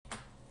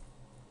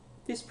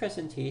This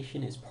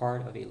presentation is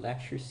part of a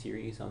lecture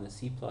series on the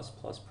C++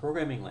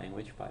 programming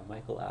language by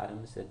Michael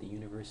Adams at the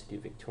University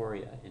of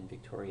Victoria in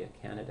Victoria,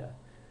 Canada.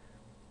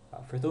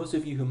 For those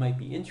of you who might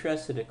be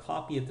interested, a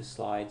copy of the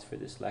slides for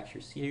this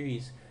lecture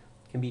series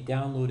can be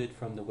downloaded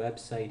from the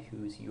website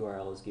whose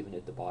URL is given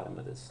at the bottom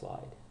of this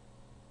slide.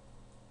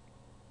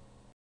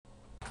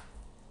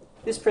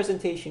 This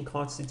presentation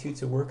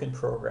constitutes a work in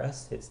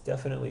progress. It's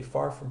definitely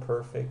far from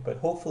perfect, but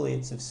hopefully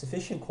it's of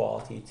sufficient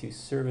quality to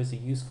serve as a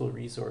useful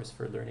resource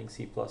for learning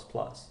C++.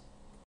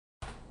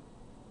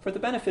 For the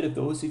benefit of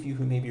those of you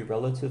who may be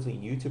relatively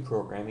new to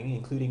programming,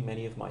 including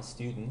many of my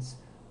students,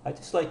 I'd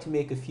just like to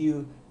make a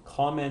few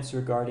comments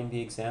regarding the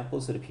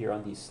examples that appear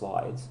on these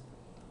slides.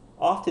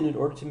 Often, in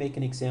order to make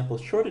an example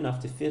short enough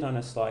to fit on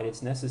a slide,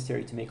 it's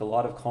necessary to make a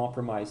lot of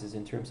compromises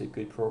in terms of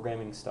good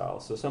programming style.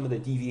 So some of the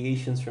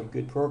deviations from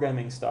good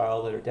programming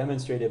style that are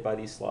demonstrated by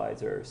these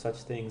slides are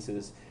such things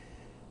as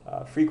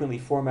frequently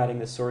formatting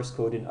the source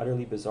code in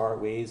utterly bizarre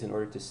ways in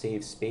order to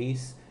save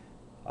space,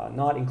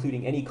 not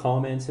including any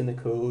comments in the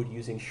code,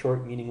 using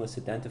short meaningless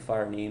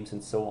identifier names,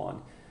 and so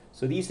on.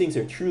 So these things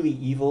are truly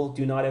evil.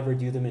 Do not ever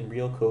do them in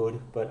real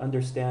code, but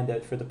understand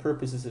that for the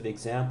purposes of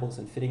examples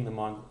and fitting them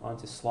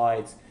onto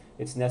slides,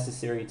 it's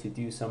necessary to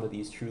do some of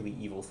these truly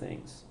evil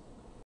things.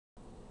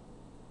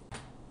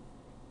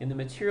 In the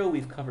material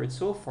we've covered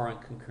so far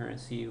on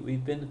concurrency,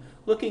 we've been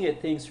looking at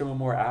things from a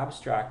more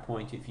abstract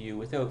point of view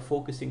without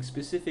focusing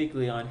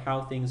specifically on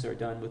how things are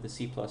done with the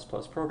C++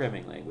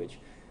 programming language.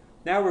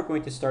 Now we're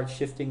going to start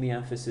shifting the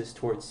emphasis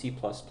towards C++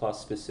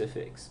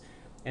 specifics.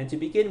 And to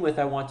begin with,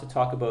 I want to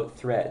talk about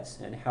threads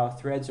and how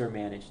threads are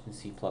managed in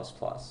C++.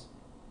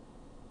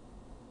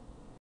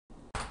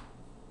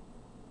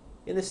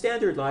 In the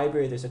standard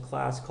library, there's a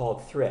class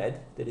called thread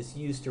that is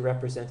used to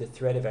represent a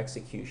thread of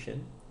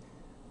execution.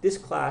 This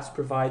class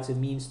provides a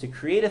means to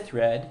create a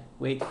thread,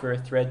 wait for a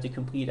thread to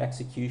complete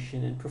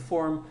execution, and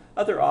perform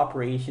other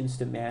operations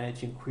to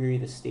manage and query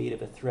the state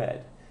of a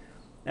thread.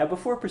 Now,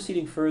 before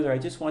proceeding further, I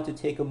just want to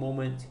take a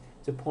moment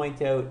to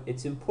point out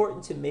it's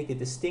important to make a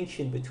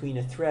distinction between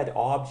a thread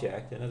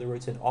object, in other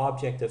words, an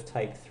object of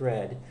type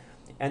thread,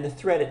 and the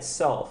thread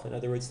itself, in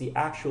other words, the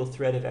actual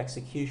thread of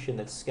execution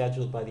that's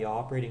scheduled by the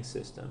operating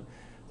system.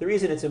 The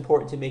reason it's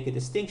important to make a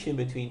distinction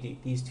between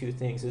these two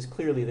things is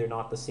clearly they're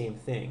not the same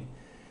thing.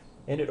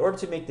 And in order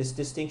to make this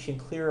distinction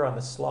clearer on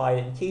the slide,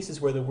 in cases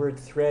where the word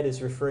thread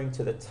is referring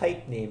to the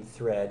type name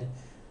thread,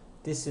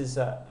 this is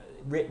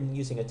written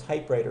using a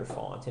typewriter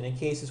font. And in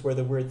cases where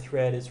the word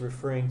thread is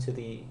referring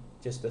to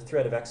just the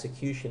thread of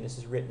execution, this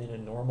is written in a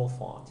normal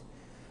font.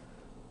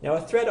 Now,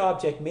 a thread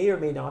object may or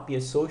may not be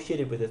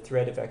associated with a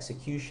thread of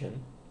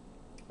execution.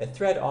 A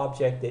thread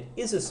object that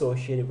is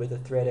associated with a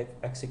thread of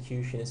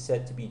execution is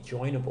said to be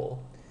joinable.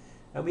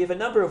 And we have a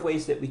number of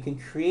ways that we can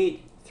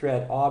create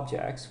thread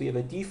objects. We have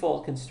a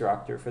default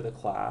constructor for the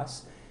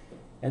class,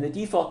 and the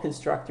default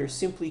constructor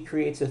simply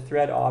creates a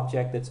thread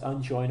object that's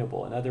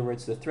unjoinable. In other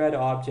words, the thread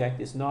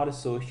object is not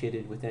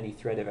associated with any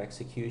thread of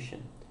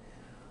execution.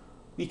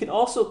 We can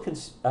also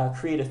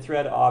create a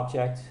thread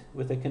object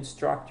with a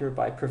constructor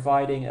by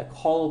providing a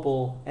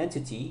callable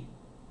entity,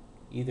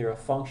 either a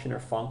function or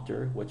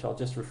functor, which I'll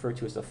just refer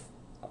to as a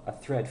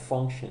thread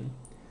function,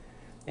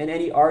 and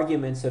any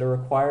arguments that are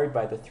required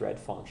by the thread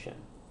function.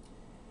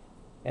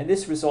 And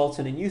this results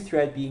in a new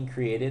thread being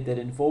created that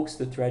invokes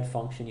the thread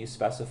function you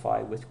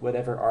specify with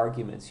whatever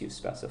arguments you've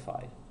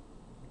specified.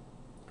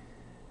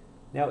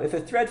 Now, if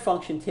a thread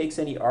function takes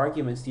any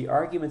arguments, the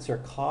arguments are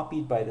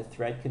copied by the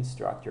thread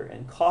constructor,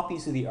 and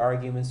copies of the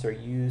arguments are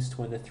used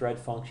when the thread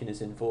function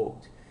is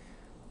invoked.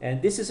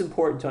 And this is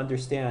important to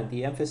understand.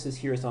 The emphasis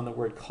here is on the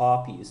word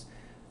copies.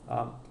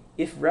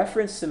 If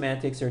reference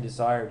semantics are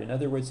desired, in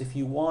other words, if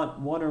you want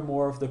one or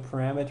more of the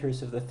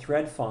parameters of the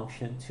thread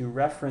function to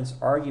reference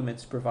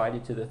arguments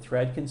provided to the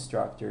thread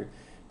constructor,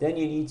 then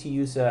you need to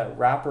use a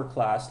wrapper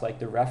class like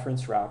the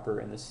reference wrapper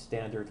in the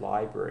standard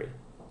library.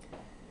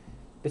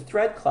 The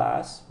thread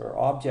class, or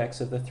objects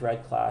of the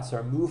thread class,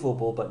 are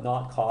movable but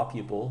not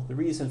copyable. The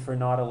reason for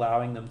not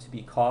allowing them to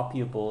be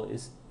copyable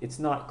is it's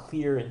not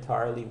clear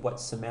entirely what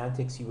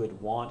semantics you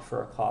would want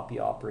for a copy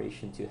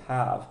operation to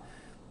have.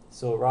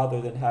 So rather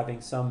than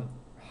having some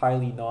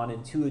highly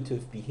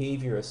non-intuitive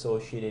behavior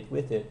associated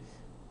with it,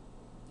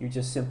 you're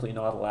just simply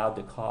not allowed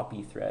to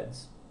copy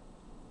threads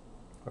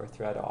or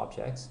thread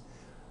objects.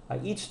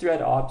 Each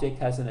thread object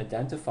has an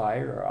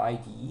identifier, or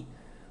ID.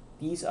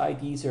 These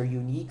IDs are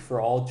unique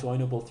for all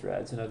joinable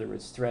threads, in other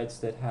words, threads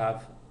that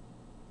have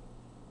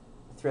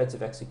threads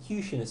of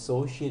execution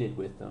associated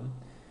with them.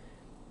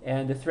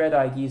 And the thread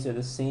IDs are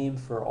the same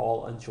for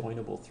all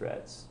unjoinable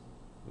threads,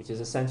 which is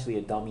essentially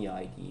a dummy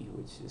ID,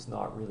 which is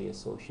not really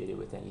associated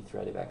with any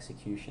thread of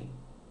execution.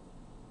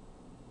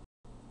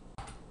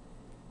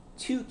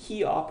 Two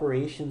key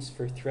operations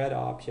for thread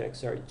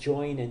objects are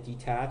join and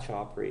detach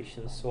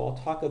operations, so I'll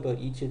talk about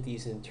each of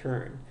these in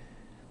turn.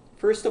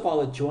 First of all,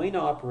 a join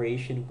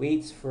operation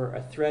waits for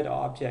a thread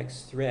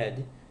object's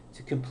thread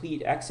to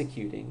complete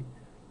executing,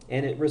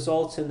 and it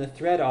results in the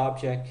thread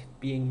object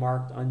being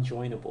marked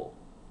unjoinable.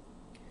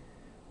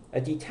 A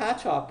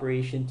detach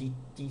operation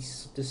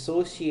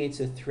dissociates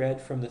a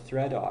thread from the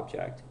thread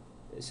object.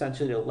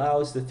 Essentially, it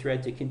allows the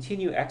thread to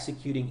continue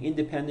executing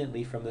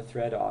independently from the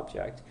thread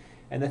object,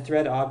 and the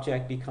thread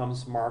object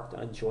becomes marked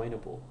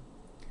unjoinable.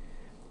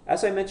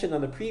 As I mentioned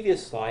on the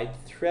previous slide,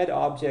 thread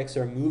objects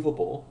are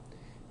movable,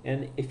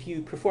 and if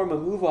you perform a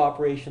move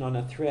operation on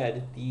a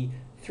thread, the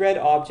thread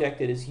object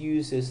that is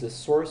used as the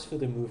source for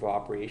the move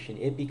operation,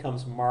 it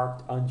becomes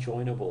marked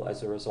unjoinable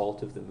as a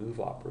result of the move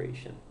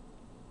operation.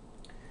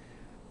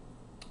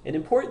 An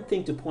important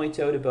thing to point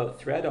out about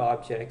thread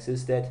objects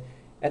is that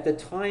at the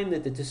time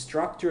that the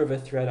destructor of a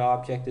thread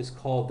object is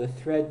called, the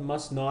thread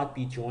must not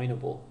be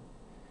joinable.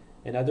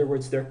 In other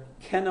words, there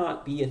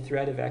cannot be a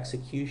thread of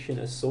execution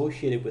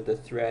associated with the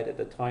thread at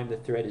the time the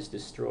thread is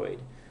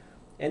destroyed.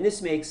 And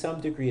this makes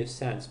some degree of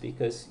sense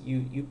because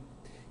you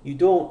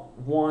don't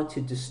want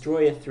to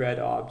destroy a thread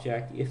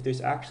object if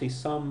there's actually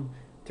some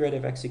thread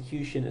of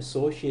execution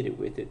associated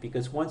with it,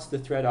 because once the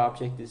thread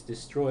object is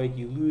destroyed,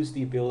 you lose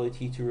the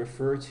ability to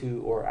refer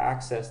to or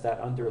access that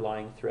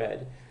underlying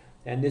thread.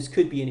 And this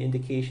could be an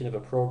indication of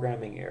a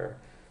programming error.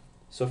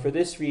 So for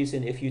this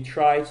reason, if you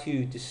try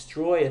to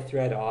destroy a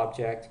thread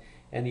object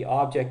and the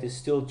object is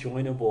still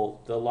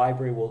joinable,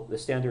 the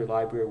standard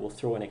library will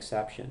throw an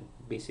exception,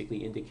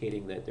 basically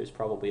indicating that there's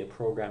probably a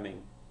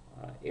programming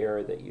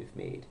error that you've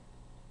made.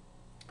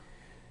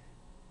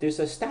 There's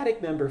a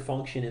static member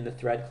function in the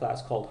thread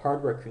class called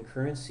hardware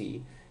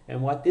concurrency,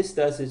 and what this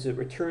does is it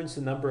returns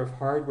the number of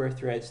hardware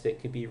threads that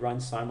can be run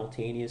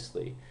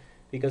simultaneously.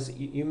 Because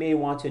you may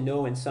want to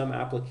know in some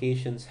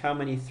applications how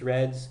many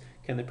threads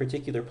can the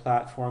particular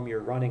platform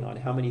you're running on,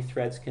 how many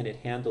threads can it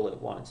handle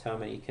at once, how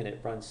many can it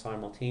run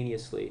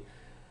simultaneously.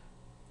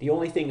 The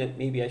only thing that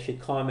maybe I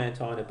should comment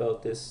on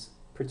about this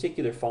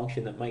particular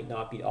function that might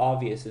not be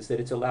obvious is that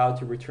it's allowed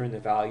to return the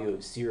value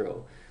of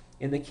 0.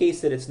 In the case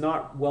that it's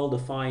not well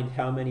defined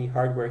how many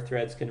hardware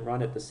threads can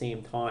run at the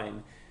same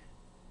time,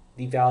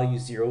 the value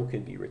 0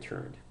 could be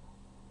returned.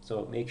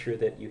 So make sure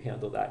that you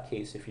handle that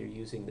case if you're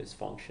using this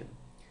function.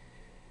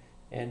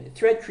 And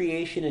thread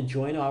creation and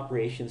join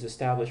operations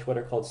establish what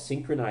are called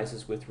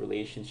synchronizes with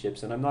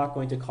relationships, and I'm not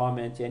going to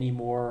comment any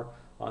more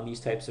on these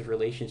types of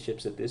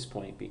relationships at this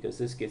point because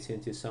this gets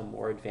into some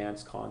more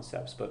advanced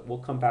concepts, but we'll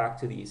come back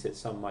to these at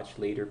some much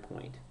later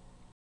point.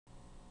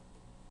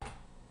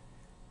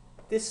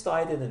 This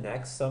slide and the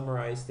next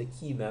summarize the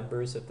key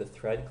members of the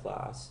thread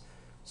class.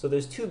 So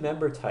there's two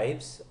member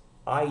types,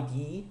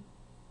 ID,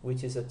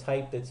 which is a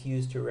type that's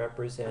used to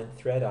represent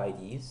thread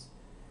IDs,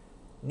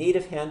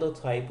 native handle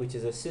type, which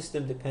is a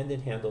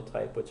system-dependent handle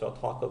type, which I'll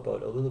talk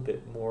about a little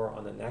bit more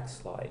on the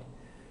next slide.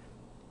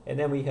 And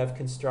then we have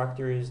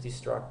constructors,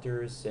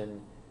 destructors,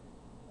 and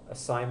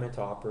assignment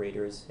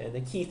operators. And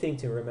the key thing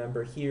to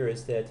remember here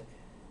is that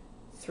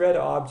thread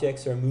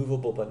objects are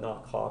movable but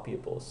not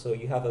copyable. So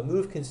you have a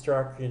move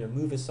constructor and a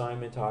move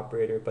assignment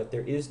operator, but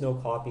there is no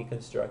copy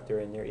constructor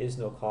and there is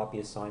no copy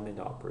assignment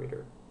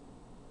operator.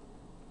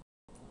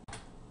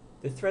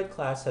 The thread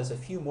class has a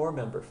few more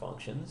member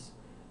functions.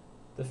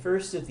 The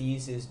first of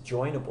these is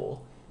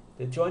joinable.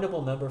 The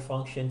joinable member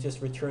function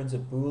just returns a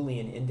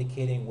Boolean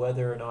indicating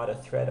whether or not a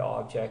thread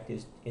object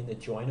is in the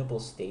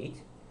joinable state.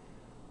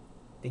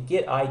 The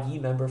getID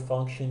member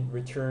function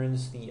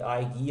returns the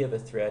ID of a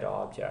thread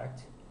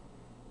object.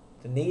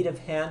 The native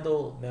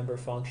handle member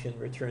function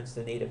returns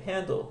the native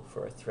handle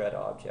for a thread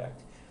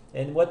object.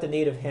 And what the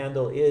native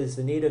handle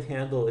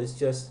is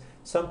just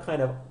some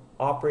kind of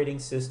operating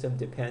system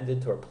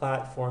dependent or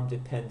platform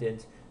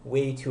dependent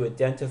way to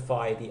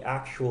identify the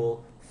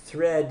actual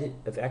thread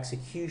of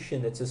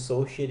execution that's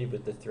associated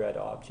with the thread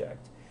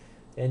object.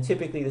 And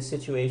typically the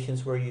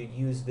situations where you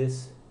use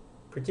this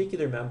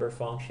particular member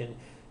function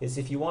is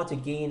if you want to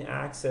gain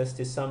access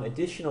to some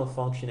additional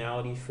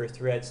functionality for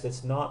threads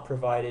that's not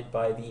provided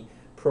by the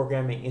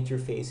programming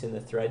interface in the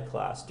thread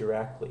class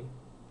directly.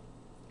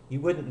 You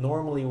wouldn't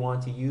normally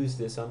want to use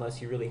this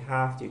unless you really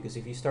have to, because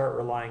if you start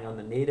relying on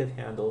the native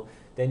handle,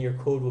 then your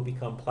code will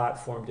become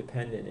platform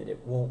dependent and it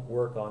won't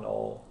work on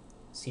all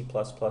C++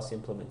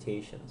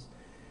 implementations.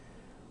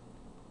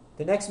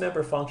 The next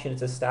member function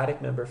is a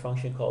static member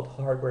function called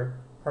hardware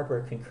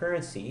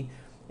concurrency,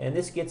 and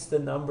this gets the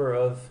number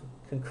of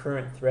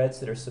concurrent threads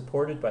that are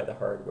supported by the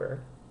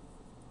hardware.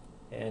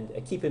 And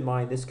keep in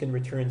mind, this can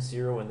return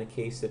 0 in the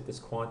case that this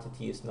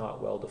quantity is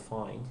not well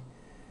defined.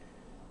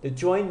 The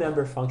join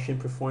member function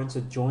performs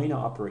a join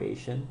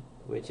operation,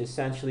 which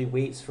essentially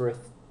waits for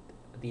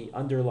the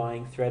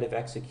underlying thread of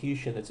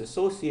execution that's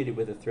associated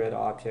with a thread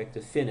object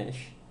to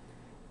finish,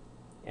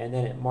 and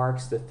then it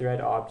marks the thread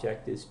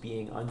object as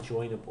being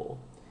unjoinable.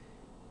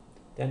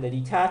 Then the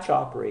detach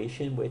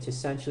operation, which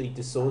essentially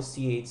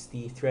dissociates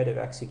the thread of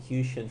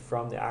execution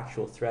from the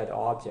actual thread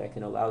object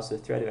and allows the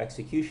thread of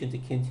execution to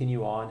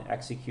continue on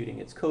executing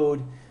its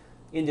code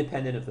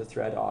independent of the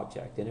thread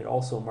object, and it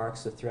also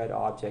marks the thread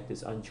object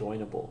as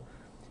unjoinable.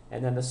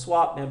 And then the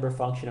swap member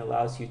function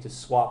allows you to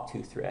swap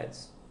two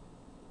threads,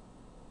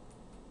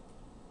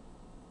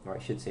 or I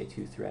should say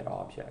two thread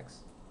objects.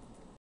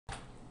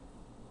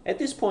 At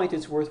this point,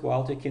 it's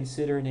worthwhile to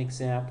consider an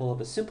example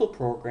of a simple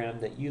program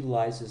that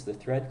utilizes the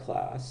thread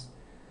class.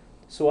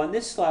 So on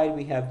this slide,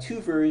 we have two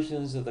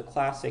versions of the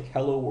classic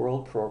Hello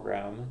World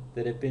program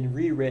that have been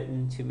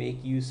rewritten to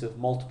make use of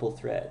multiple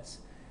threads.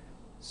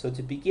 So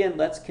to begin,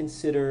 let's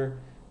consider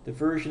the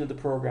version of the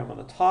program on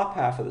the top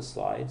half of the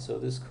slide, so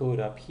this code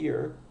up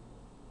here.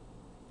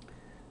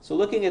 So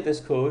looking at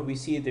this code, we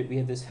see that we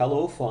have this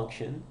hello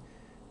function,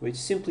 which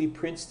simply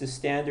prints the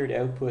standard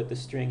output, the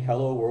string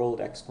hello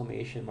world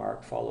exclamation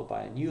mark followed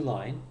by a new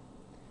line.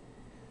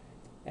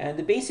 And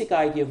the basic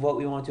idea of what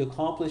we want to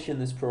accomplish in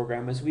this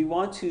program is we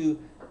want to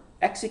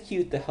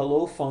execute the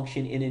hello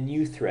function in a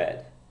new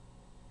thread.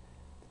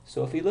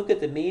 So if we look at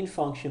the main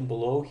function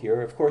below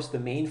here, of course the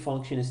main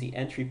function is the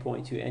entry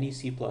point to any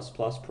C++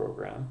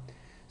 program.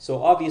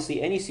 So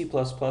obviously any C++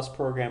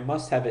 program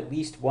must have at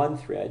least one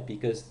thread,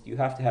 because you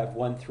have to have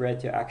one thread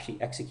to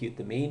actually execute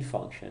the main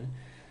function.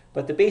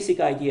 But the basic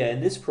idea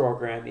in this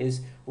program is,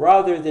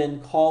 rather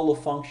than call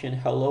the function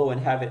hello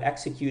and have it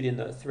execute in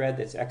the thread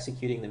that's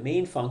executing the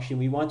main function,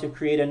 we want to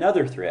create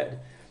another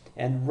thread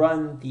and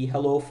run the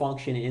hello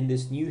function in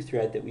this new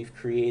thread that we've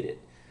created.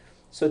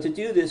 So to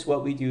do this,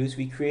 what we do is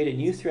we create a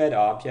new thread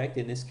object.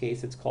 In this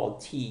case, it's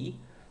called t.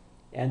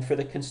 And for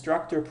the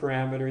constructor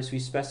parameters, we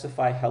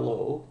specify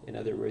hello, in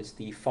other words,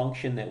 the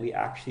function that we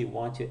actually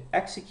want to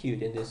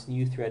execute in this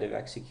new thread of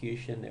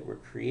execution that we're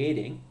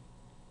creating.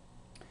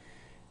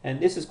 And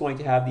this is going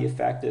to have the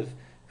effect of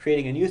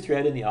creating a new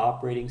thread in the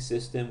operating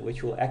system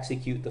which will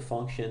execute the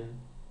function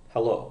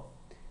hello.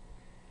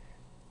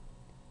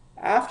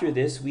 After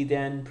this, we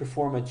then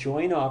perform a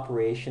join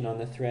operation on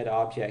the thread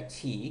object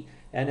t.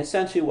 And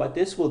essentially what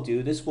this will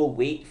do, this will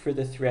wait for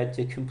the thread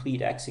to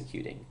complete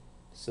executing.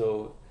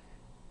 So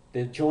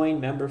the join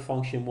member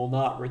function will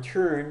not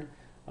return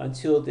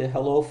until the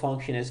hello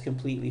function has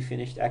completely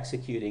finished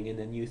executing in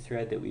the new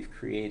thread that we've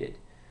created.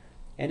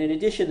 And in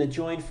addition, the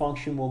join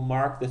function will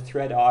mark the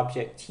thread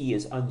object t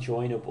as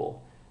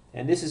unjoinable.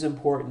 And this is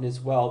important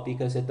as well,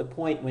 because at the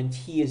point when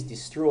t is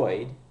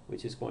destroyed,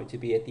 which is going to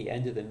be at the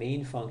end of the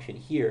main function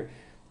here,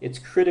 it's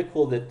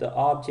critical that the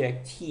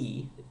object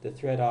t, the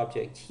thread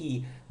object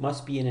t,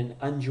 must be in an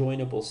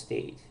unjoinable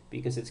state,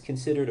 because it's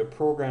considered a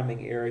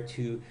programming error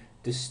to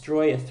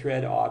destroy a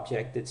thread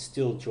object that's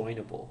still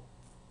joinable.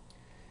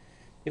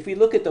 If we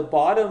look at the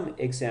bottom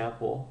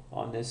example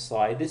on this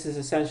slide, this is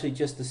essentially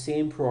just the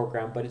same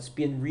program, but it's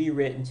been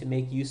rewritten to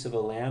make use of a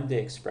lambda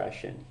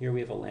expression. Here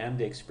we have a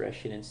lambda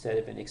expression instead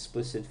of an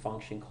explicit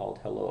function called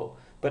hello,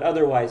 but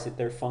otherwise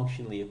they're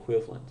functionally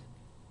equivalent.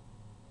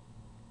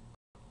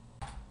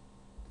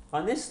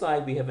 On this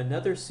slide, we have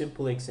another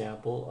simple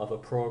example of a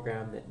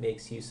program that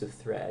makes use of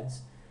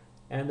threads.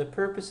 And the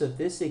purpose of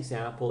this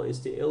example is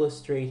to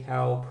illustrate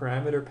how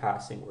parameter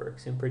passing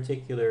works, in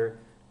particular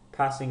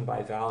passing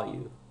by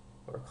value,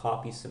 or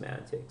copy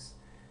semantics.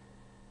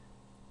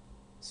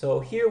 So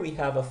here we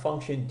have a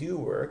function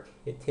doWork.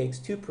 It takes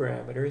two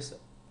parameters,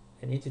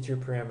 an integer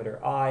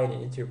parameter I and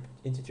an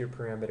integer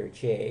parameter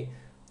j,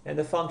 and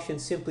the function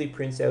simply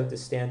prints out the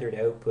standard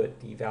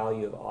output, the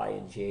value of I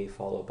and j,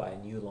 followed by a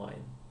new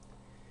line.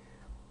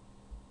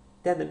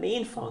 Then the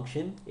main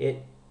function,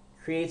 it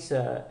creates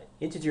an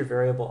integer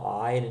variable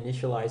I and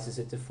initializes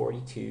it to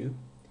 42.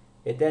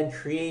 It then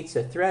creates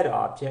a thread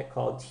object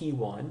called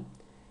t1,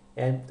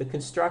 and the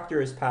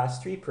constructor is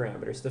passed three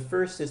parameters. The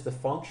first is the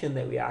function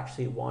that we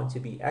actually want to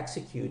be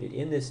executed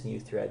in this new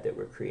thread that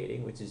we're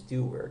creating, which is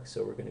doWork.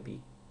 So we're going to be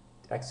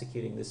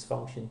executing this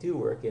function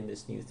doWork in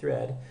this new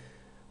thread.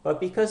 But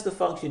because the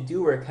function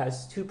doWork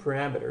has two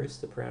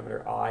parameters, the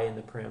parameter I and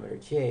the parameter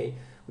j,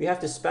 we have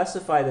to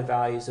specify the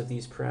values of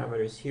these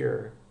parameters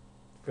here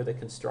for the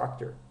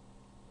constructor.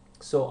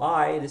 So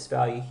I, this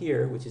value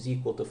here, which is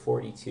equal to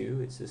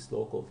 42, it's this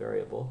local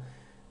variable,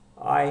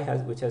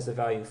 which has the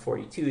value of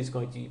 42, is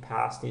going to be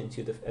passed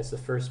into as the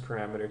first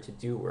parameter to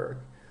doWork.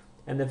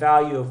 And the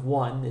value of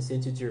 1, this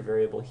integer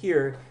variable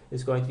here,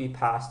 is going to be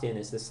passed in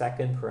as the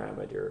second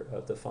parameter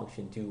of the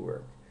function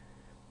doWork.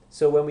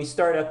 So when we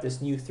start up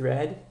this new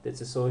thread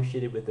that's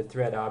associated with the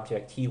thread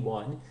object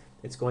t1,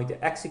 it's going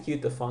to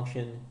execute the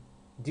function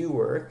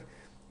doWork,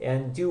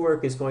 and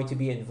doWork is going to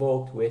be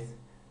invoked with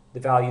the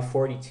value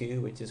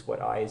 42, which is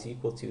what I is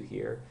equal to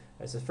here,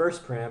 as the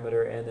first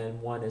parameter, and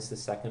then 1 as the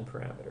second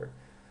parameter.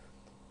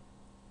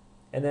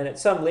 And then at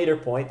some later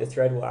point, the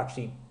thread will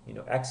actually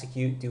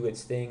execute, do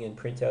its thing, and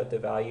print out the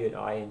value in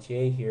I and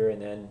j here,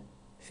 and then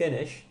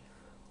finish.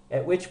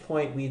 At which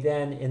point we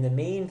then, in the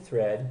main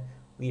thread,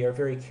 we are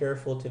very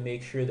careful to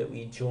make sure that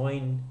we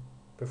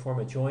perform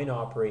a join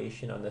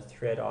operation on the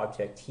thread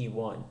object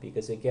t1,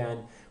 because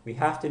again, we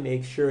have to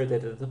make sure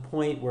that at the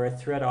point where a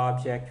thread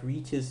object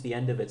reaches the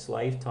end of its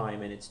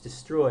lifetime and it's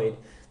destroyed,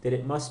 that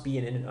it must be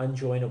in an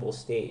unjoinable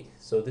state.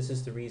 So this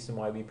is the reason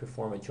why we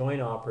perform a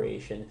join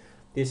operation.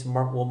 This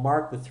will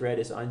mark the thread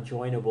as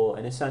unjoinable,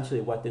 and essentially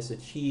what this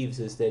achieves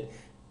is that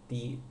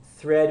the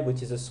thread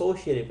which is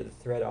associated with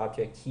the thread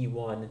object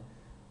t1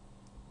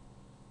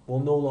 will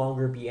no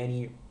longer be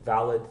any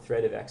valid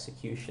thread of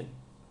execution.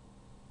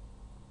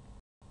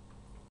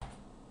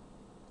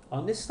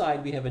 On this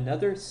slide, we have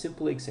another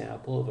simple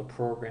example of a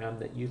program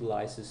that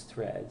utilizes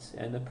threads.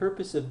 And the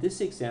purpose of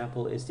this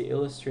example is to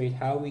illustrate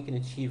how we can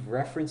achieve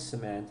reference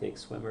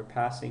semantics when we're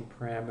passing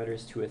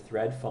parameters to a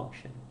thread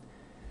function.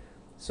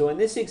 So in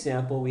this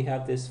example, we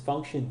have this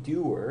function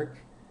doWork,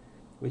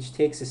 which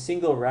takes a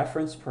single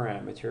reference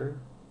parameter,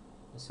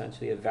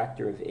 essentially a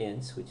vector of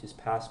ints, which is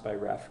passed by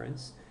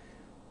reference,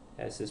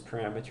 as this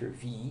parameter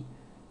v.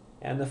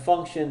 And the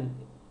function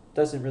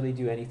doesn't really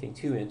do anything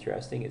too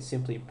interesting. It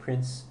simply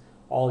prints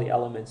all the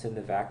elements in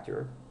the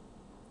vector.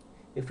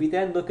 If we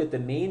then look at the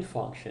main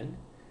function,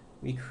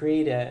 we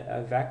create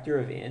a vector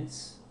of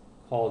ints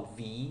called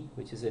v,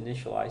 which is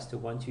initialized to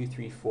 1, 2,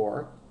 3,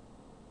 4.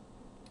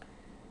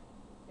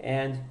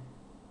 And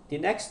the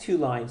next two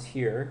lines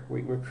here,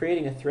 we're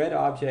creating a thread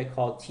object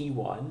called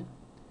t1.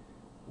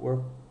 We're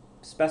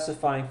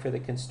specifying for the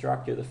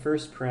constructor, the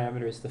first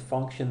parameter is the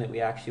function that we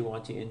actually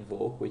want to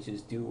invoke, which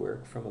is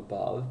doWork from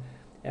above.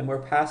 And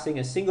we're passing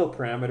a single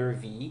parameter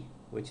v,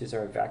 which is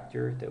our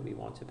vector that we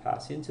want to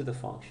pass into the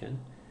function.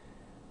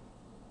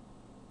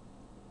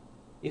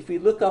 If we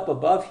look up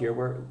above here,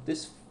 where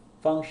this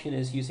function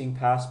is using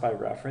pass by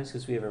reference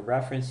because we have a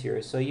reference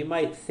here, so you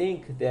might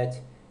think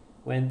that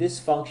when this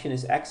function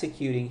is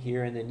executing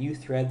here in the new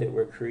thread that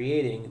we're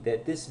creating,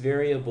 that this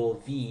variable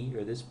v,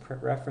 or this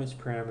reference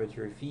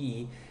parameter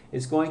v,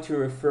 is going to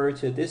refer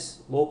to this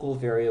local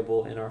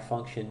variable in our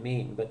function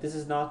main. But this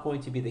is not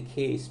going to be the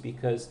case,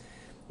 because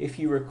if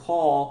you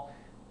recall,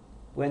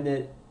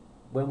 when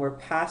we're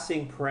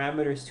passing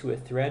parameters to a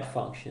thread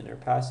function or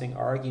passing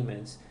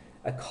arguments,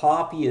 a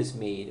copy is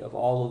made of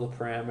all of the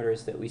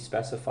parameters that we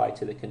specify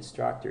to the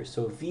constructor.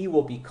 So v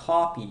will be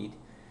copied,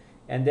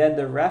 and then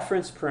the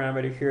reference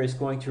parameter here is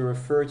going to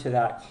refer to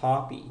that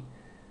copy.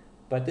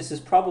 But this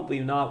is probably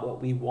not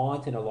what we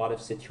want in a lot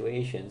of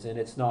situations, and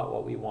it's not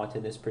what we want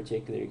in this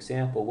particular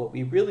example. What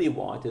we really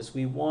want is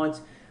we want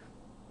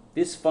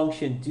this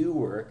function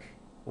doWork,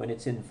 when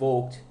it's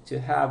invoked, to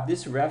have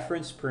this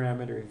reference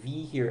parameter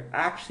v here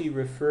actually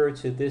refer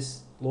to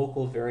this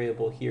local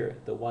variable here,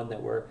 the one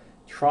that we're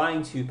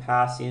trying to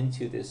pass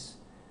into this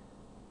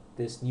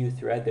new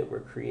thread that we're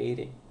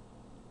creating.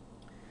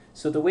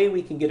 So the way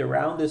we can get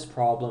around this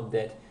problem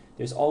that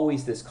there's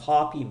always this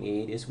copy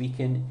made is we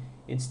can,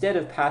 instead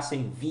of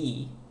passing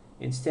v,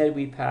 instead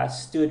we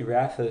pass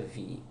std_ref of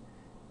v.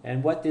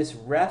 And what this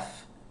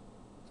ref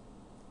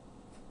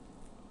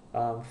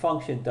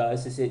function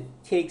does is it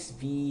takes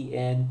v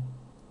and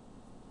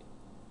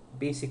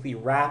basically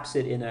wraps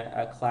it in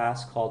a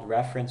class called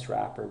reference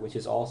wrapper, which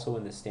is also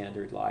in the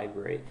standard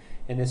library.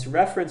 And this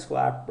reference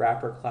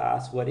wrapper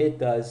class, what it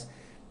does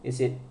is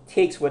it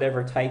takes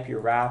whatever type you're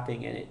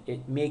wrapping and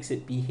it makes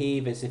it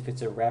behave as if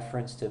it's a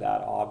reference to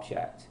that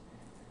object.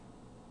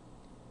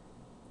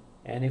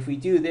 And if we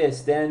do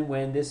this, then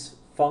when this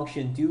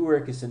function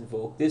doWork is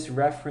invoked, this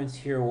reference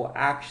here will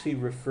actually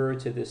refer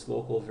to this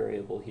local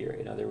variable here.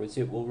 In other words,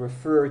 it will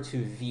refer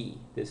to v,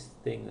 this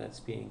thing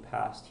that's being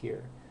passed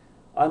here.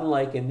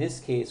 Unlike in this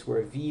case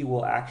where v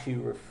will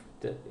actually,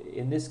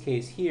 in this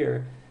case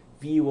here,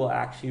 v will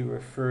actually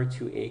refer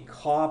to a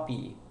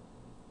copy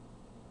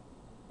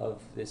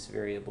of this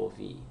variable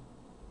v.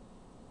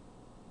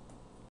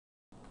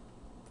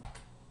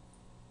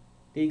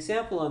 The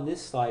example on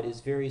this slide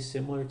is very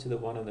similar to the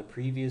one on the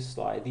previous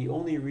slide. The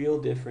only real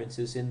difference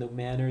is in the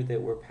manner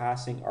that we're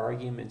passing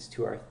arguments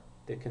to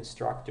the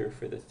constructor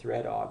for the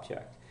thread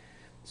object.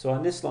 So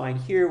on this line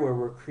here, where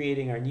we're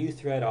creating our new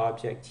thread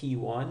object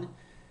t1,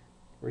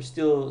 we're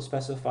still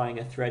specifying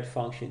a thread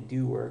function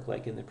doWork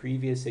like in the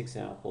previous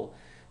example,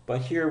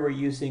 but here we're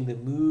using the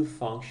move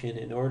function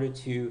in order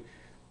to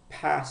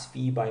pass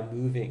v by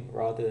moving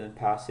rather than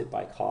pass it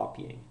by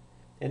copying.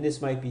 And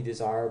this might be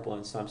desirable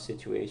in some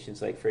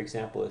situations, like for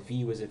example, if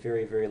v was a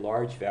very, very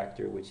large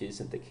vector, which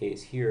isn't the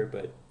case here,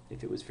 but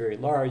if it was very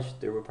large,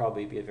 there would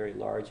probably be a very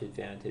large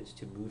advantage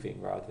to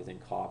moving rather than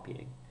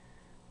copying.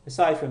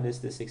 Aside from this,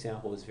 this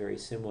example is very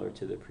similar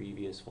to the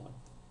previous one.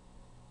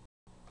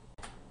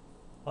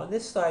 On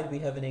this slide, we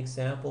have an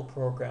example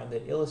program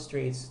that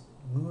illustrates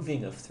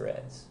moving of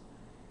threads.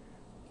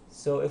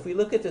 So if we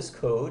look at this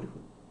code,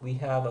 we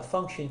have a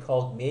function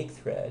called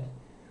makeThread,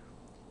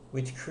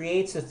 which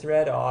creates a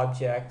thread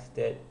object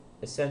that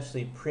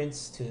essentially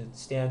prints to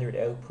standard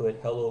output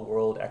hello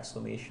world !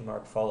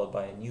 followed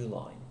by a new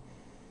line.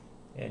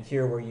 And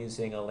here we're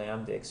using a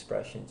lambda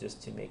expression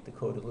just to make the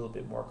code a little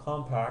bit more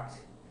compact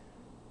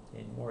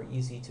and more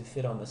easy to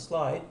fit on the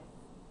slide.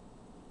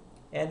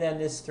 And then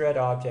this thread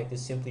object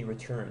is simply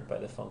returned by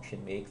the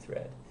function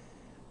makeThread.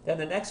 Then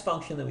the next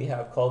function that we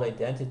have called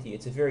identity,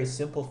 it's a very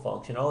simple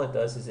function. All it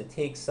does is it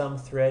takes some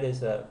thread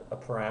as a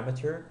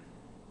parameter,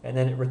 and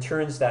then it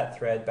returns that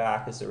thread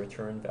back as a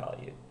return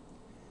value.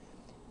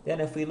 Then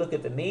if we look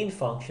at the main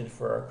function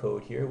for our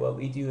code here, what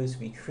we do is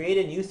we create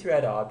a new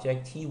thread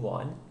object,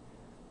 t1,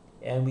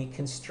 and we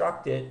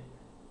construct it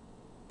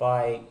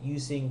by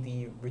using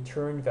the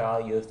return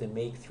value of the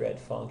makeThread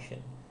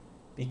function.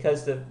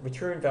 Because the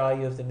return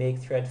value of the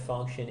makeThread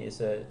function is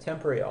a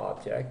temporary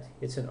object,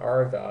 it's an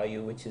R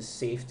value which is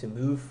safe to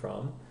move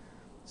from,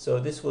 So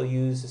this will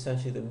use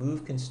essentially the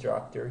move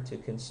constructor to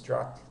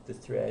construct the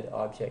thread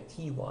object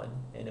T1,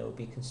 and it will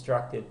be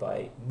constructed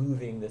by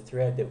moving the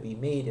thread that we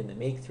made in the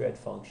makeThread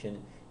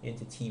function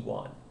into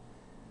T1.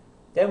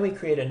 Then we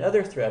create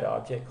another thread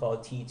object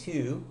called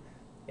T2,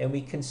 and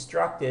we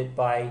construct it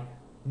by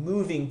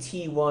moving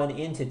T1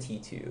 into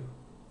T2.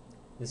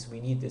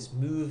 We need this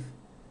move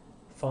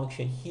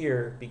function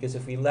here, because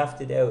if we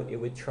left it out, it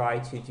would try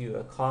to do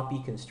a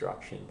copy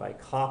construction by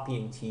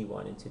copying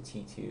T1 into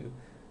T2.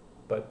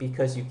 But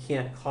because you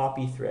can't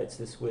copy threads,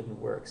 this wouldn't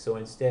work. So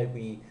instead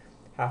we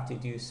have to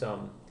do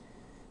some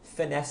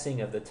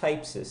finessing of the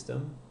type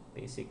system,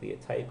 basically a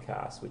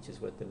typecast, which is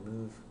what the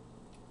move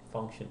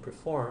function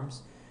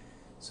performs,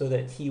 so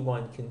that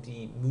T1 can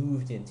be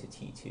moved into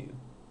T2.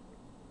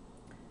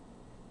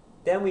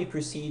 Then we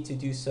proceed to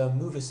do some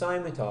move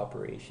assignment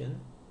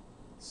operation.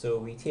 So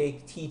we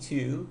take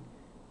T2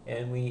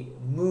 and we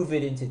move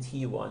it into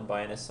T1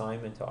 by an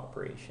assignment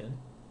operation.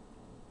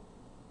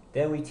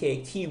 Then we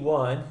take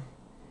T1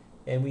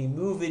 and we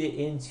move it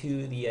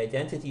into the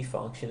identity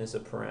function as a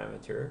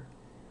parameter.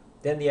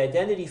 Then the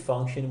identity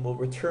function will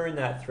return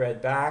that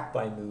thread back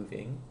by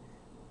moving,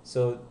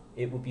 so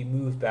it will be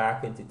moved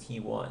back into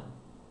T1.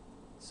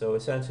 So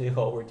essentially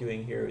all we're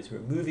doing here is we're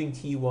moving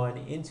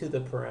T1 into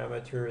the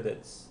parameter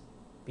that's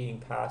being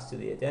passed to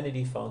the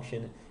identity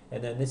function,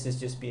 and then this is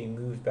just being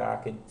moved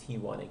back in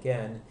T1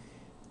 again,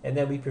 and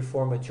then we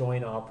perform a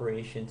join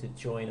operation to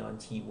join on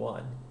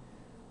T1.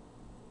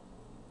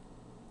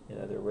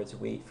 In other words,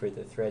 wait for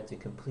the thread to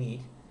complete.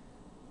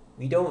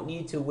 We don't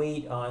need to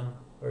wait on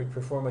or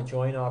perform a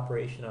join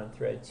operation on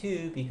thread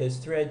 2, because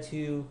thread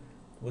 2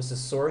 was the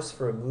source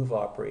for a move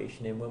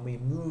operation, and when we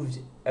moved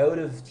out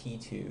of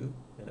T2,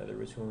 in other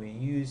words, when we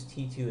used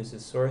T2 as a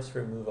source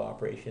for a move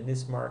operation,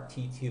 this mark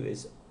T2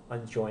 is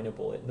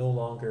unjoinable. It no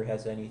longer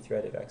has any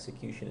thread of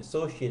execution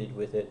associated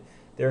with it.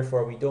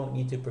 Therefore, we don't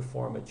need to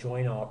perform a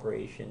join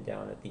operation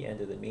down at the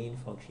end of the main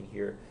function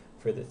here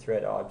for the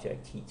thread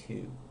object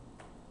T2.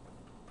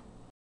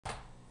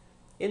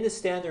 In the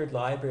standard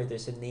library,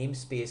 there's a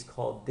namespace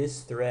called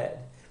thisThread,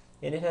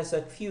 and it has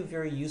a few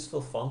very useful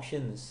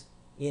functions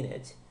in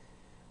it.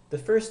 The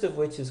first of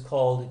which is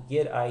called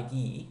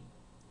getID,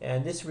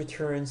 and this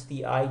returns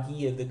the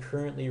ID of the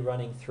currently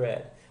running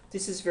thread.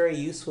 This is very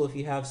useful if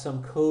you have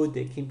some code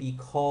that can be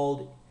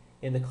called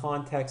in the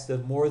context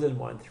of more than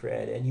one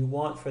thread, and you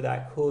want for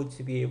that code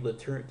to be able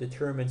to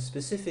determine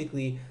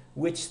specifically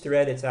which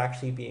thread it's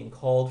actually being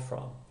called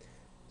from.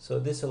 So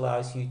this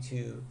allows you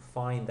to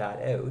find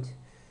that out.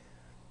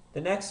 The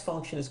next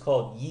function is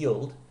called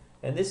yield,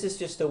 and this is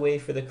just a way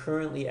for the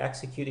currently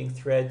executing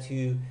thread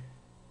to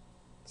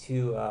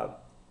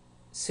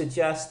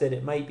suggest that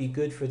it might be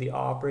good for the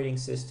operating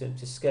system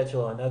to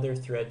schedule another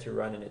thread to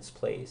run in its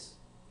place.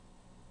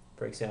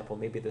 For example,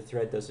 maybe the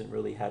thread doesn't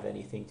really have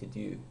anything to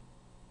do.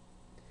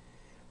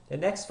 The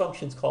next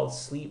function is called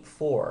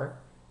sleep4,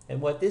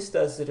 and what this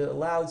does is it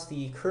allows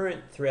the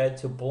current thread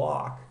to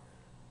block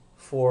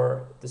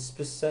for the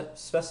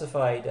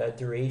specified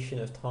duration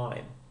of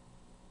time.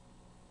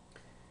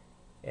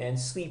 And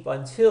sleep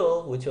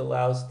until, which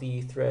allows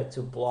the thread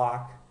to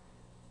block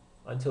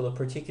until a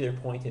particular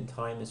point in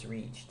time is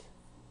reached.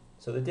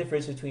 So the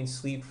difference between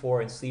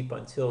sleep4 and sleep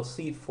until: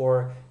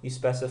 sleep4, you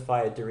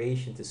specify a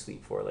duration to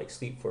sleep4, like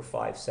sleep for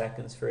 5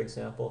 seconds, for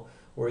example,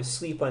 whereas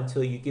sleep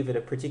until, you give it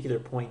a particular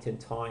point in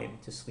time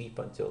to sleep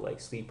until,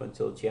 like sleep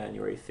until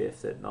January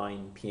 5th at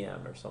 9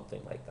 p.m. or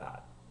something like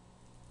that.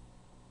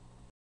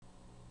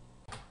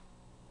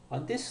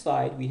 On this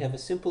slide, we have a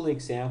simple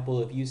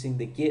example of using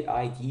the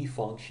getID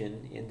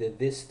function in the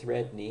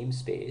thisThread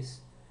namespace.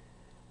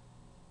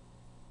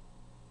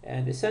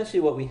 And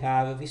essentially what we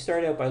have, if we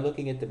start out by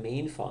looking at the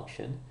main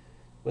function,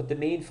 what the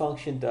main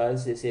function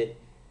does is it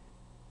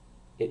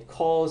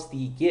calls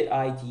the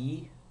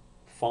getID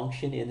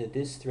function in the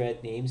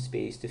thisThread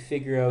namespace to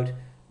figure out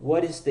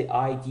what is the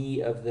ID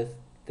of the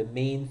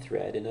main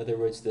thread, in other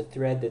words, the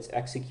thread that's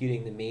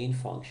executing the main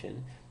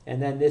function. And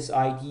then this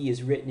ID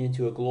is written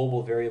into a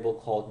global variable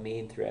called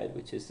main_thread,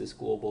 which is this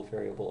global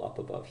variable up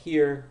above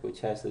here,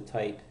 which has the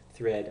type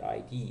thread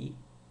ID.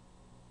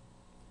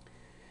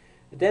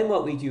 Then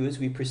what we do is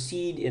we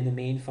proceed in the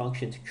main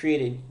function to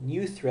create a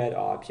new thread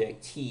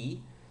object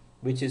T,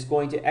 which is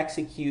going to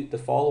execute the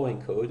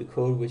following code, the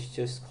code which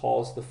just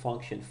calls the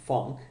function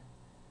func.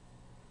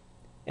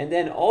 And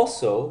then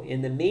also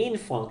in the main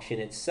function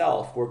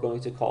itself, we're going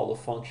to call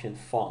the function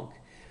func.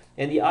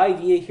 And the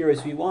idea here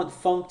is we want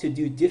func to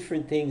do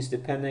different things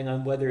depending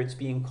on whether it's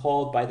being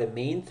called by the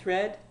main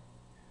thread,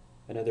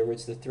 in other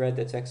words, the thread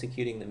that's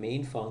executing the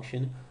main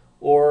function,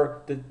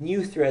 or the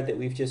new thread that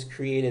we've just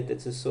created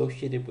that's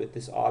associated with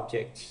this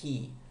object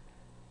T.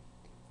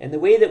 And the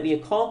way that we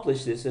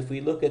accomplish this, if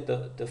we look at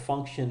the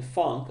function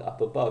func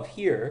up above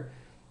here,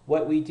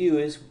 what we do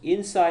is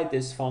inside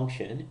this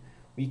function,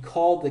 we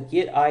call the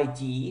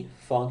getID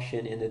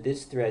function in the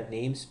thisThread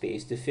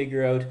namespace to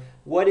figure out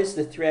what is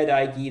the thread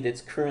ID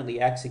that's currently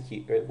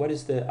executing, what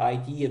is the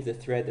ID of the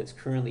thread that's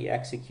currently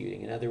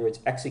executing, in other words,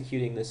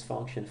 executing this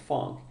function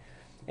func.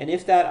 And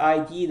if that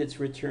ID that's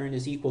returned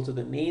is equal to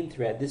the main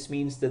thread, this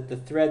means that the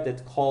thread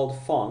that's called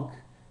func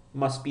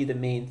must be the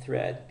main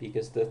thread,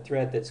 because the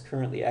thread that's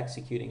currently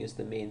executing is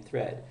the main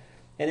thread.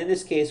 And in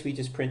this case, we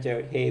just print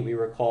out, hey, we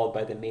were called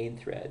by the main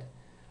thread.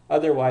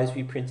 Otherwise,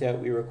 we print out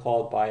we were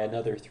called by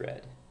another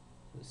thread,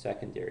 the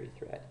secondary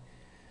thread.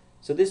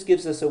 So this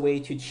gives us a way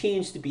to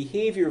change the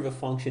behavior of a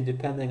function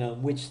depending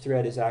on which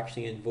thread is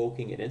actually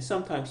invoking it. And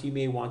sometimes you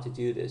may want to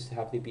do this, to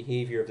have the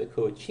behavior of the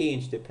code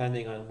change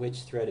depending on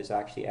which thread is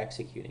actually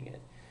executing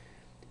it.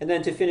 And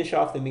then to finish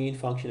off the main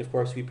function, of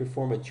course, we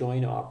perform a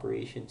join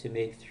operation to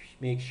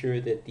make sure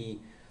that the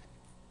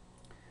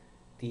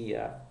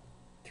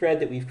thread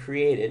that we've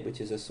created, which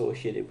is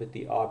associated with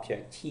the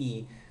object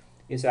t,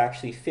 is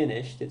actually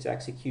finished, its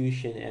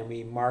execution, and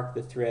we mark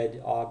the thread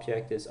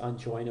object as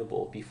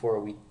unjoinable before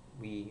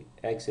we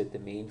exit the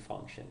main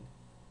function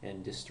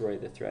and destroy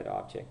the thread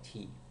object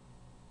t.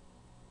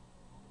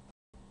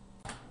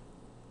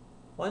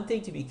 One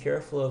thing to be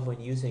careful of when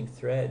using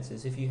threads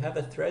is if you have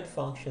a thread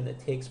function that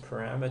takes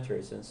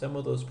parameters, and some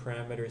of those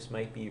parameters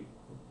might be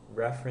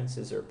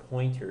references or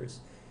pointers,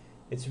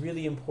 it's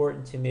really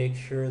important to make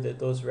sure that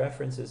those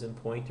references and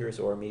pointers,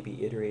 or maybe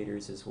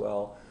iterators as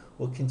well,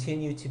 will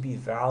continue to be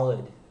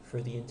valid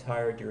for the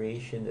entire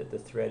duration that the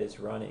thread is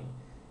running.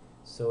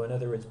 So in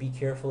other words, be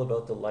careful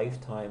about the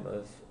lifetime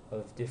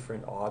of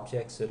different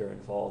objects that are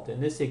involved.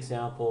 And this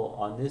example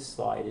on this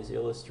slide is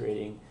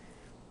illustrating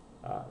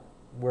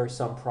where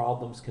some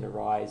problems can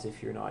arise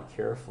if you're not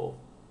careful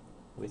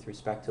with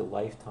respect to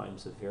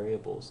lifetimes of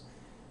variables.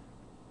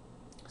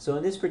 So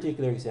in this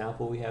particular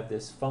example, we have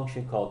this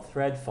function called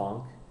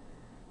threadfunc,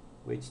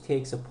 which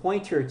takes a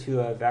pointer to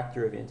a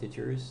vector of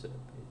integers,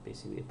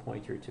 basically a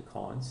pointer to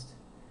const.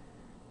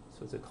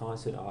 So it's a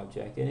constant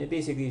object, and it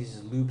basically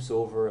just loops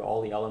over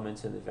all the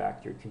elements in the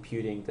vector,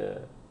 computing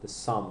the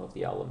sum of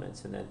the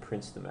elements, and then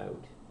prints them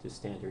out to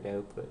standard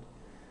output.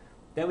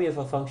 Then we have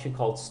a function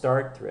called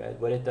startThread.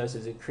 What it does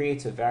is it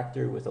creates a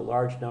vector with a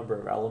large number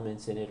of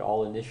elements in it,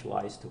 all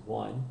initialized to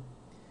 1.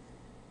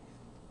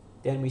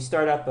 Then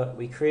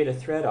we create a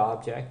thread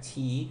object,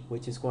 t,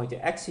 which is going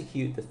to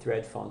execute the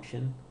thread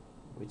function,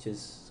 which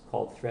is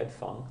called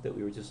threadfunc, that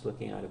we were just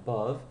looking at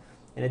above.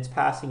 And it's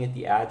passing it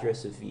the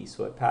address of v,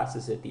 so it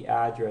passes it the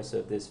address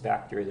of this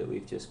vector that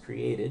we've just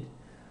created.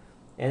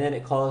 And then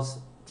it calls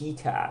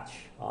detach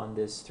on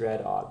this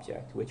thread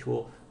object, which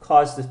will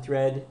cause the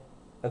thread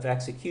of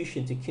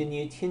execution to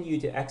continue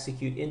to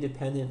execute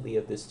independently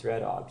of this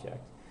thread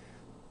object.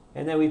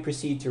 And then we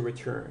proceed to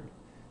return.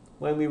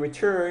 When we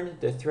return,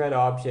 the thread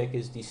object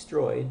is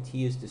destroyed,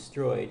 t is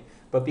destroyed,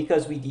 but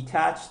because we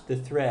detached the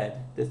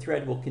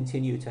thread will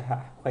continue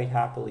to quite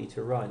happily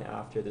to run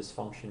after this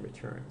function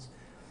returns.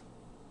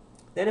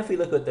 Then if we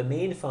look what the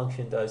main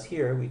function does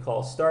here, we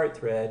call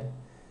startThread,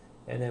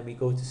 and then we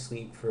go to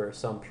sleep for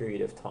some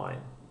period of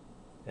time,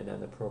 and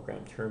then the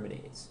program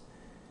terminates.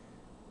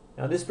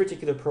 Now this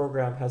particular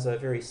program has a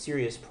very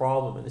serious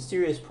problem, and the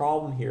serious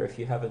problem here, if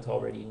you haven't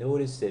already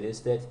noticed it,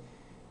 is that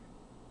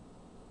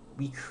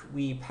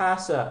we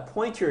pass a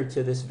pointer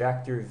to this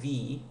vector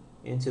v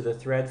into the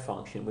thread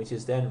function, which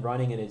is then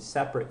running in a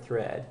separate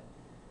thread.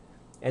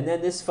 And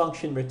then this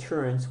function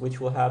returns,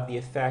 which will have the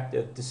effect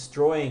of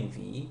destroying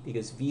v,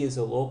 because v is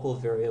a local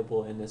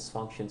variable in this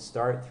function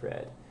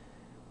startThread.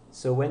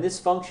 So when this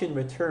function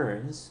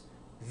returns,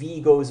 v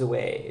goes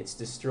away, it's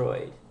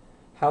destroyed.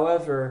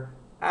 However,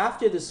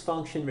 after this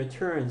function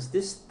returns,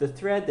 the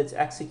thread that's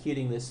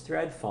executing this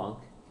threadfunc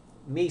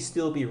may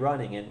still be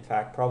running. In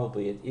fact,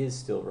 probably it is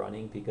still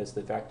running because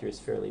the vector is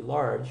fairly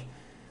large,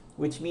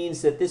 which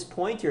means that this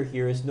pointer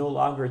here is no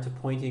longer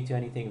pointing to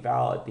anything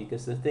valid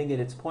because the thing that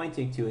it's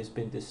pointing to has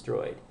been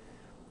destroyed.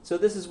 So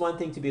this is one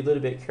thing to be a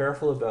little bit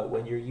careful about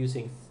when you're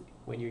using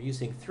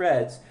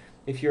threads.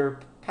 If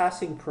you're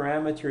passing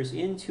parameters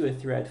into a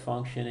thread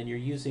function and you're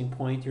using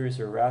pointers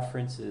or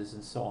references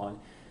and so on,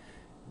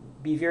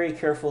 be very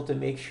careful to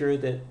make sure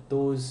that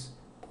those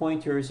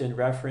pointers and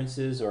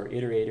references or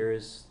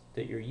iterators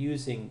that you're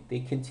using,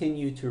 they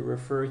continue to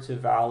refer to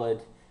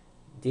valid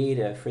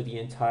data for the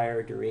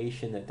entire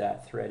duration that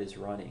that thread is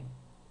running.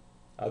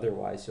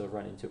 Otherwise, you'll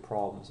run into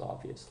problems,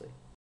 obviously.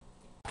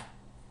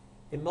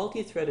 In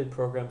multi-threaded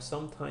programs,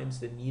 sometimes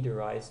the need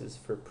arises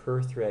for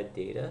per-thread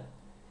data.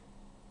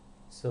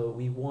 So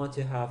we want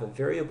to have a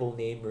variable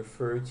name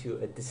refer to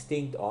a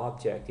distinct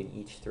object in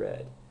each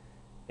thread.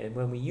 And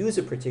when we use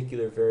a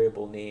particular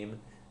variable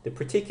name, the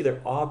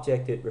particular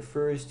object it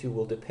refers to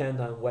will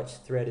depend on which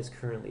thread is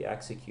currently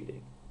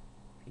executing.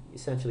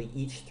 Essentially,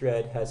 each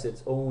thread has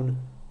its own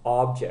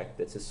object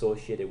that's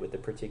associated with a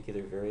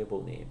particular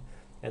variable name.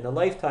 And the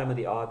lifetime of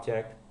the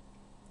object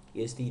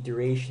is the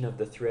duration of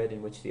the thread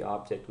in which the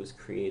object was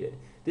created.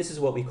 This is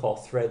what we call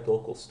thread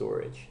local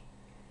storage.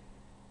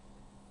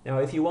 Now,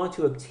 if you want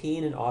to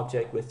obtain an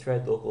object with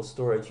thread local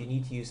storage, you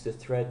need to use the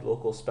thread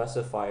local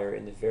specifier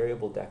in the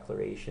variable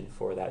declaration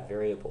for that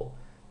variable.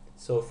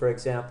 So for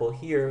example,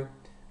 here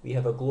we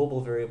have a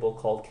global variable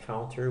called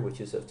counter,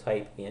 which is of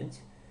type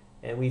int,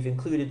 and we've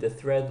included the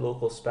thread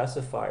local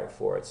specifier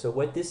for it. So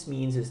what this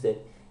means is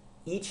that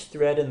each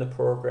thread in the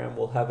program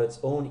will have its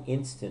own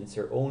instance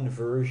or own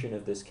version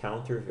of this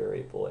counter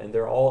variable, and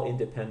they're all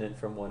independent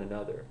from one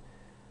another.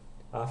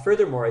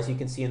 Furthermore, as you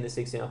can see in this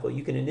example,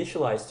 you can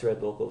initialize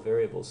thread local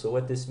variables. So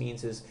what this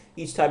means is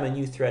each time a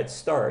new thread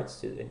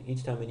starts, and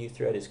each time a new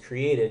thread is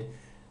created,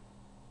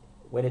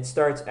 when it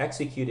starts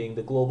executing,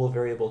 the global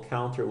variable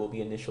counter will be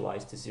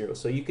initialized to 0.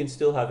 So you can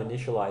still have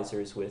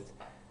initializers with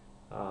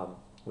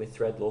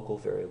thread local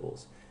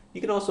variables. You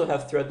can also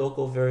have thread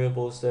local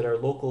variables that are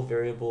local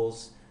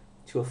variables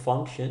to a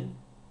function,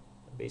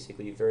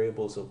 basically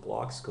variables of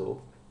block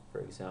scope, for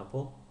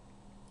example,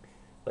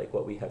 like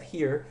what we have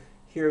here.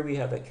 Here we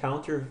have a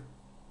counter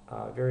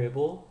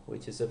variable,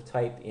 which is of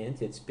type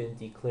int. It's been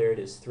declared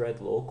as thread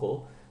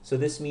local. So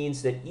this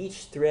means that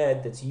each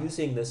thread that's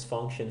using this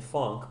function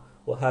func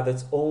will have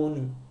its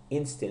own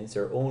instance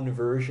or own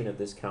version of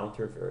this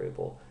counter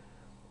variable.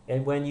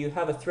 And when you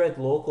have a thread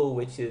local,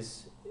 which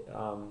is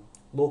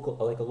local,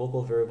 like a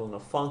local variable in a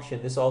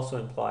function, this also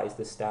implies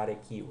the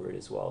static keyword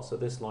as well. So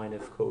this line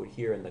of code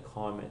here in the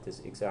comment is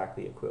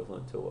exactly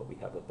equivalent to what we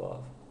have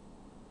above.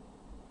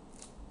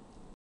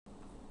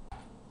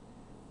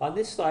 On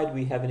this slide,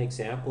 we have an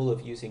example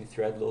of using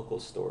thread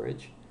local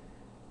storage.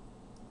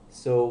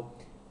 So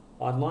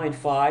on line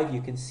 5,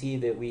 you can see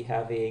that we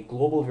have a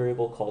global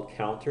variable called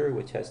counter,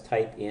 which has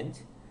type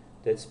int,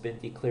 that's been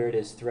declared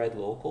as thread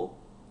local,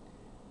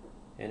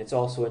 and it's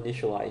also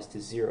initialized to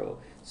 0.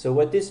 So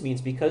what this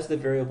means, because the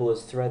variable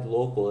is thread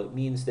local, it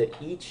means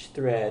that each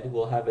thread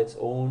will have its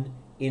own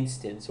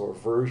instance or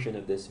version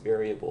of this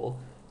variable.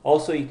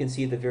 Also, you can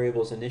see the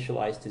variable is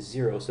initialized to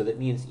 0, so that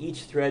means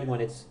each thread, when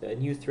a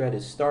new thread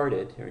is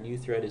started, or a new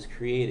thread is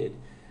created,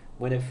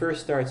 when it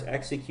first starts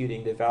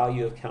executing, the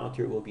value of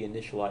counter will be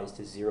initialized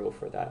to 0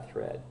 for that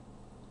thread.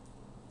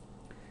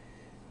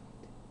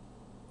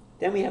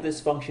 Then we have this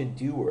function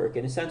doWork,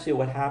 and essentially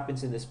what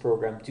happens in this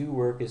program,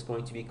 doWork is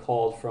going to be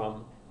called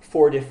from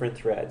 4 different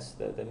threads,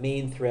 the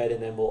main thread,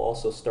 and then we'll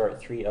also start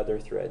 3 other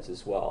threads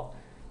as well.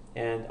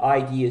 And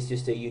ID is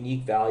just a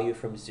unique value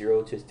from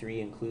 0 to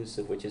 3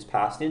 inclusive, which is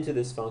passed into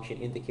this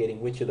function,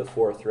 indicating which of the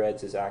 4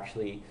 threads is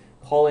actually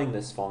calling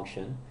this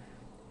function.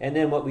 And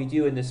then what we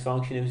do in this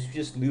function is we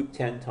just loop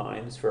 10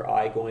 times for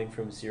I going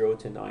from 0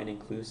 to 9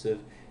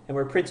 inclusive, and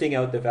we're printing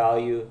out the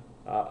value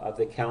of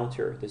the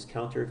counter, this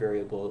counter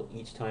variable,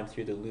 each time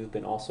through the loop,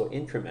 and also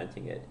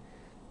incrementing it.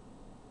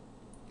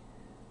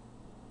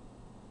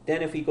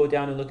 Then if we go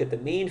down and look at the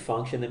main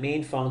function,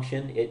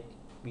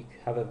 we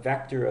have a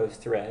vector of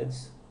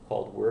threads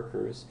called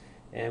workers,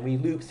 and we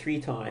loop 3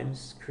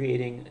 times,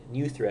 creating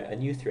a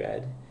new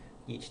thread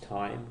each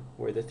time,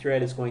 where the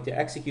thread is going to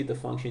execute the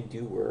function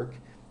doWork,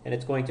 and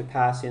it's going to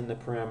pass in the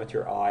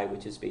parameter I,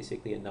 which is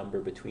basically a number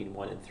between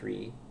 1 and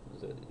 3.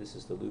 This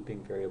is the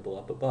looping variable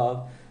up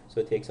above, so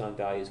it takes on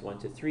values 1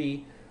 to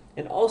 3.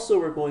 And also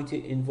we're going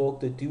to invoke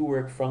the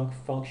doWork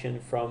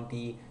function from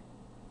the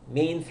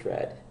main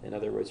thread, in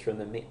other words, from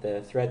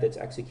the thread that's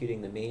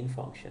executing the main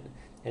function.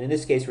 And in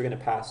this case, we're going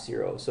to pass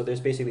 0. So there's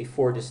basically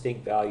 4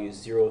 distinct values,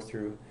 0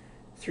 through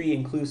 3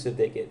 inclusive,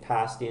 that get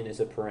passed in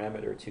as a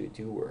parameter to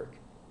doWork.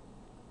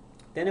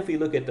 Then if we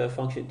look at the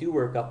function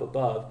doWork up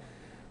above,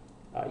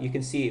 you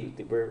can see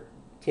that we're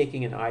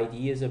taking an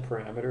ID as a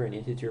parameter, an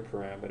integer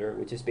parameter,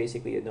 which is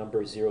basically a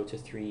number 0 to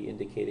 3,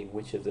 indicating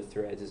which of the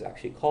threads is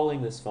actually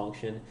calling this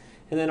function.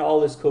 And then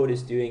all this code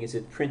is doing is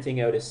it's printing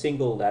out a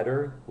single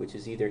letter, which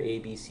is either A,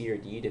 B, C, or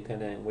D,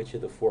 depending on which of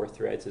the 4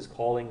 threads is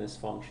calling this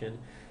function.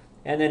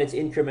 And then it's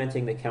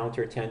incrementing the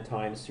counter 10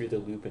 times through the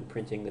loop and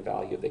printing the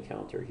value of the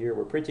counter. Here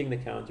we're printing the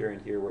counter,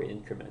 and here we're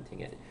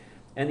incrementing it.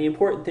 And the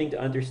important thing to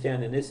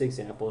understand in this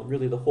example, and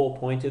really the whole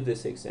point of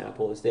this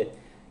example, is that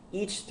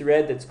each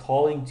thread that's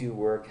calling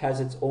doWork has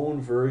its own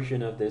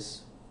version of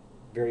this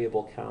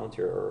variable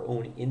counter, or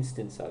own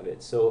instance of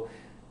it. So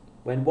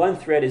when one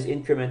thread is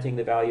incrementing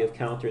the value of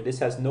counter, this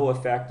has no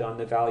effect on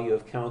the value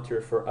of counter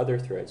for other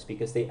threads,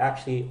 because they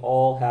actually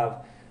all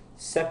have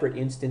separate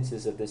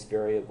instances of this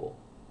variable.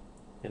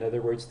 In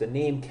other words, the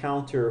name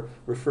counter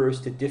refers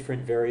to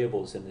different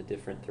variables in the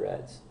different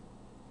threads.